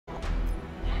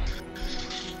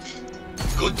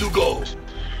Good to go.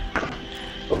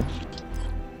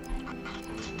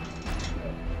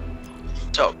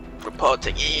 So,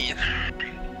 reporting in.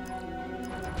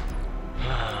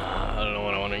 I don't know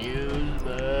what I want to use,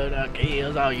 but I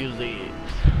guess I'll use these.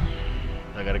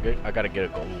 I gotta get a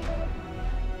gold.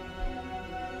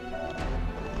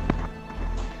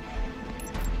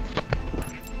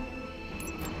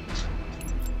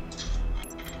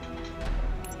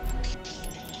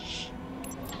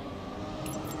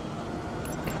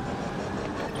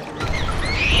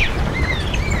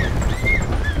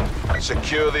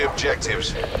 Secure the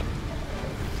objectives.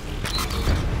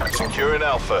 Securing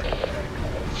Alpha.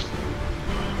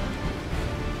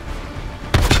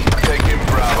 Taking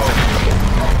Bravo.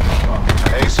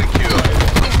 A secure.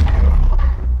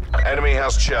 Enemy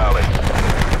has Charlie.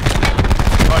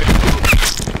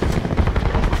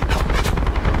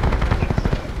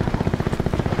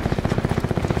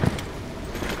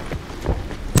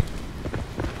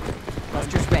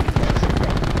 Cluster's ready.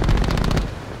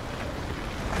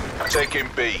 Taking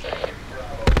B.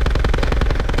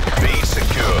 B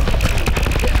secure.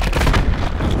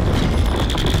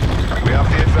 We have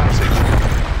the advantage.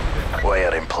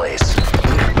 Wire in place.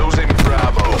 Losing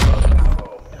Bravo.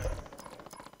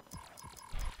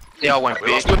 They all went We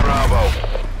big. lost Bravo.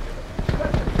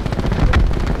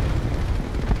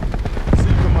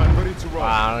 Wow,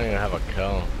 I don't even have a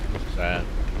kill. Sad.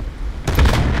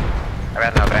 I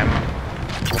ran out of ammo.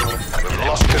 We've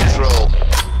lost control.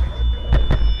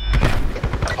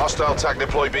 Hostile TAC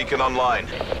deploy beacon online.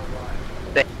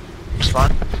 It's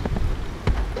fun.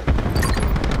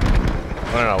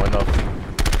 No, window.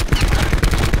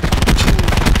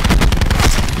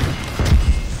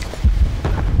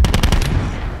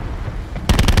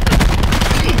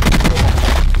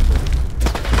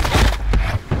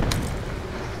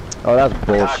 Oh, that's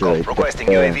Tarkov bullshit. requesting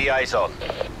UAV eyes on.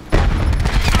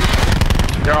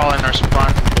 They're all in our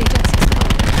spawn.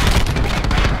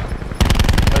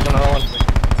 There's another one.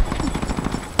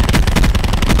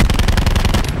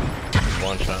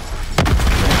 One shot.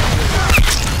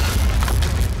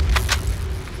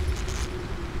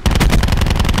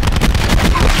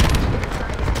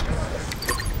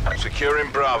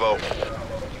 Securing Bravo.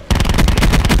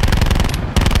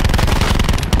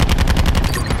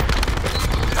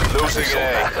 Losing So A.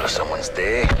 back of someone's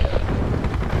day.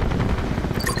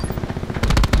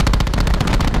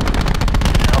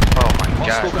 Oh my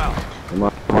god.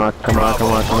 Come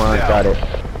on, got it.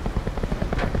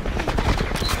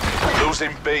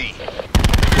 Losing B.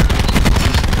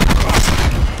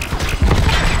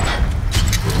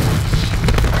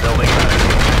 Building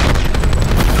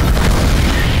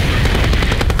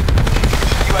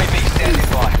UAV standing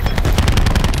by.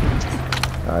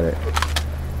 Got it.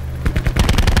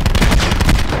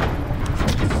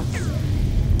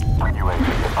 UAV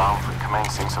inbound,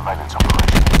 commencing surveillance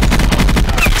operation.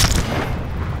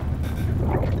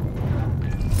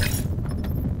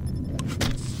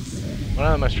 One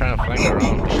of them is trying to flank our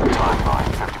own.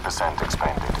 Timeline 50%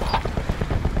 expanded.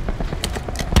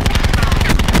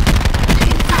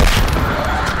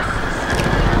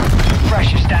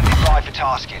 Pressure standing by for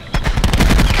tasking.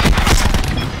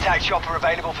 Attack chopper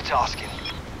available for tasking.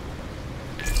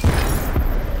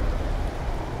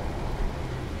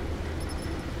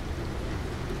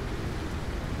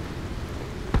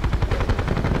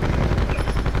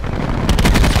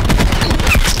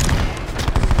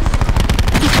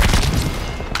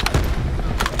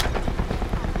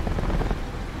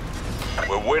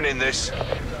 We're winning this.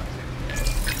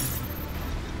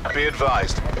 Be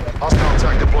advised. Hostile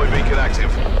TAC deploy beacon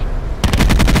active.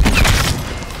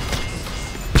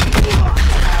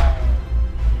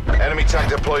 Enemy TAC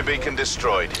deploy beacon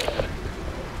destroyed.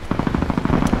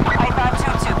 Python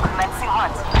 2-2, commencing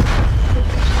hunt.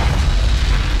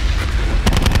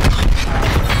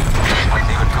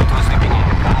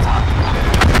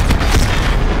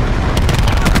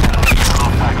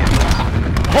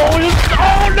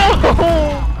 Oh no!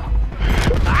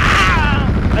 Ah!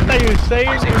 I thought you were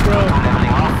saving me, bro.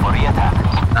 Leveling off for re-attack.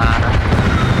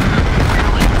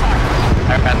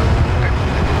 I ran.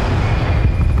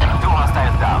 2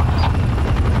 hostiles down.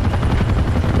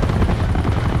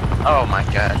 Oh my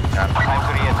god. Time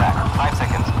to re-attack. 5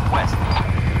 seconds. West.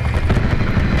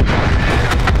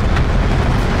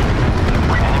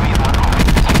 Enemy is not moving.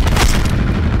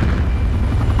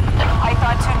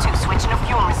 Python 2-2, switching to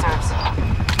fuel reserves.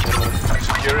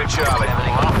 Securing Charlie.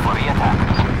 Leveling off for re-attack.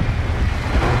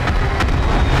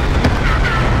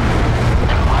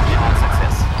 Marginal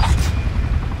success.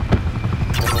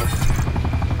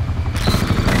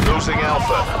 Losing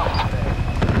Alpha.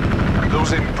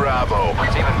 Losing Bravo.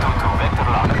 Raven 2-2, vector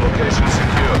lock. Location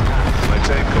secure.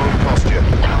 Maintain current posture.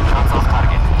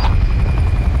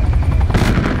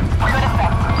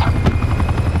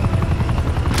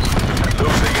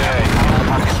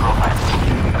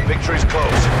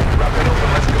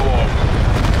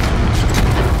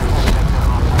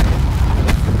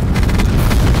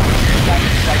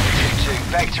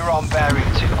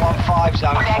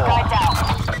 Zone Bad 4. guy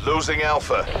down. Losing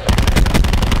Alpha. You'll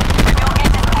get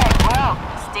this peg. Well,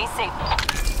 stay safe.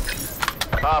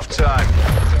 Half time.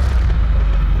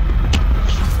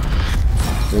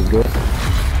 You good?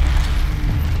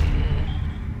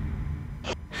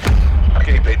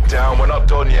 Keep it down, we're not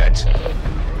done yet.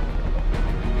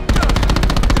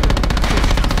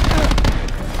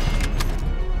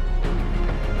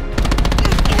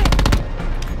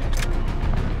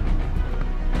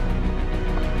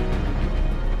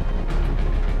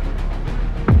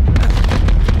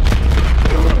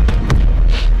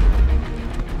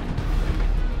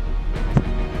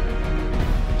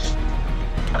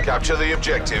 Capture the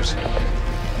objectives.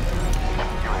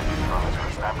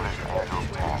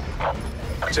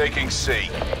 Taking C.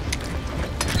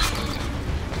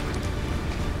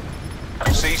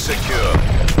 C secure.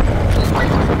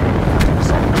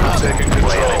 Taking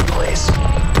control. In place.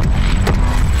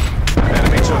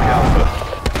 Enemy took Alpha.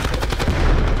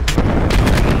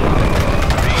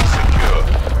 B secure.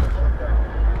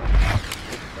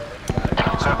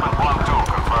 Serpent 1-2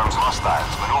 confirms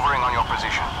hostiles maneuvering on your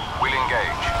position. Will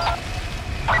engage.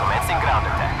 Commencing ground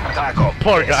attack. Back up.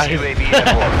 Poor guy. UAV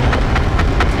airborne.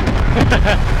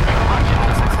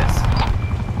 Marginal success.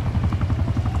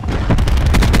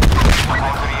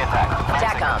 Time to re-attack. 5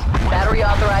 TACOM. seconds. Battery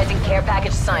authorizing care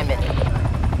package assignment.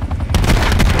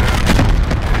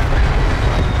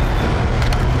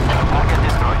 Target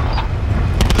destroyed.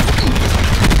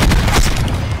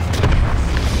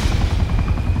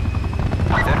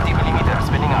 $30mm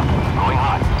spinning up. Going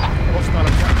hot.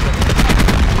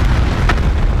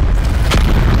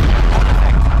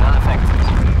 None effect.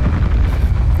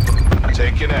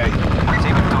 Taking A.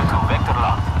 Saber 2-2. Vector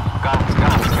locked. Guns.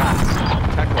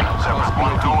 Serpent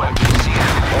 1-2 MPC.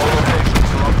 All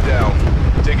locations locked down.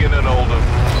 Digging and Oldham.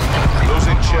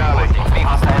 Losing Charlie. 3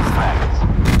 hostile stragglers.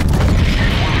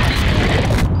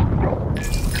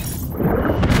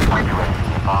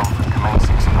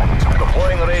 Commencing sequence.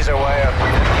 Deploying razor wire.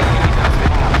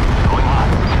 Going hot.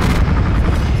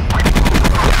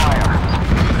 Fire.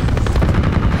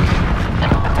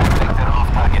 Attack vector off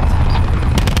target.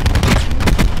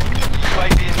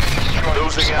 UAV is destroyed.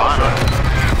 Losing Alpha.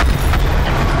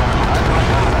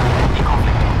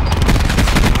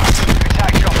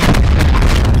 Attack drop.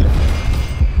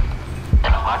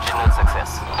 Marginal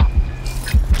success.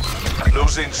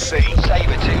 Losing C.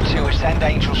 Saber 2-2. Ascend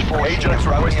Angels 14 Agents and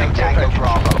Romeo requesting Tango package.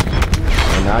 Bravo.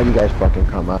 And now you guys fucking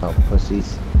come out,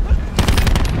 pussies.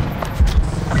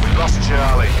 Lost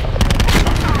Charlie.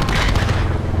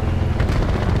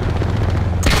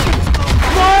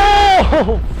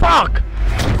 No! Fuck!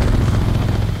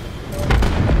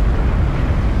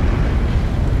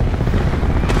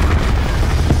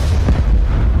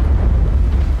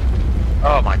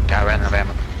 Oh my god, I ran out of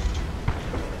ammo.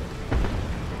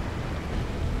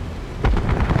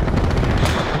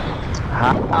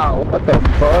 How? What the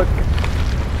fuck?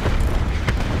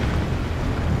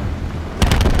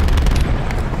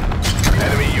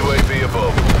 Enemy UAV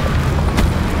above.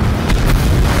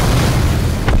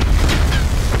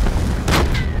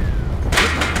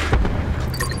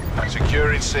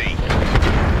 Securing C.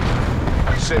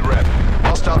 Sit rep.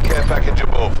 Hostile care package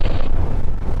above.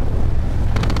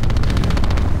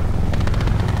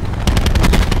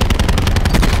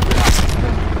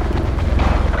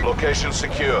 Location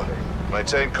secure.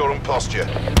 Maintain current posture.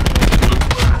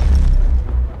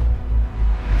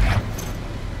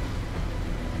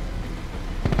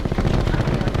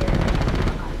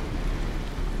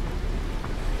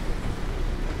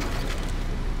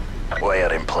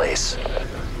 Wire in place.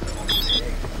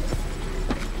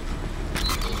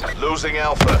 Losing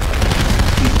Alpha.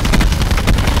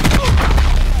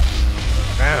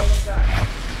 Damn.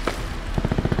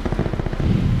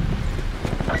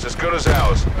 It's as good as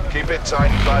ours. Keep it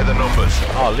tight by the numbers.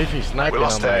 Oh, at least he's We sniping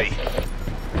lost on A. me.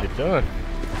 What you doing?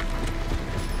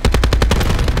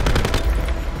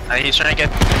 He's trying to get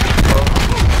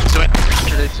to it.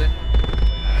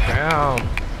 Damn.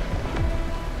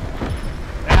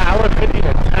 Yeah, I was hitting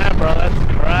a 10, bro. That's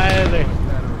crazy.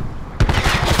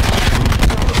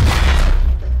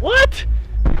 What?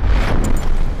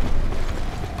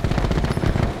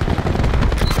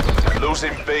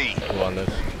 Losing B. Who won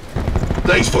this?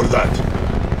 Thanks for that.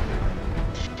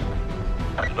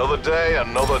 Another day,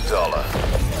 another dollar.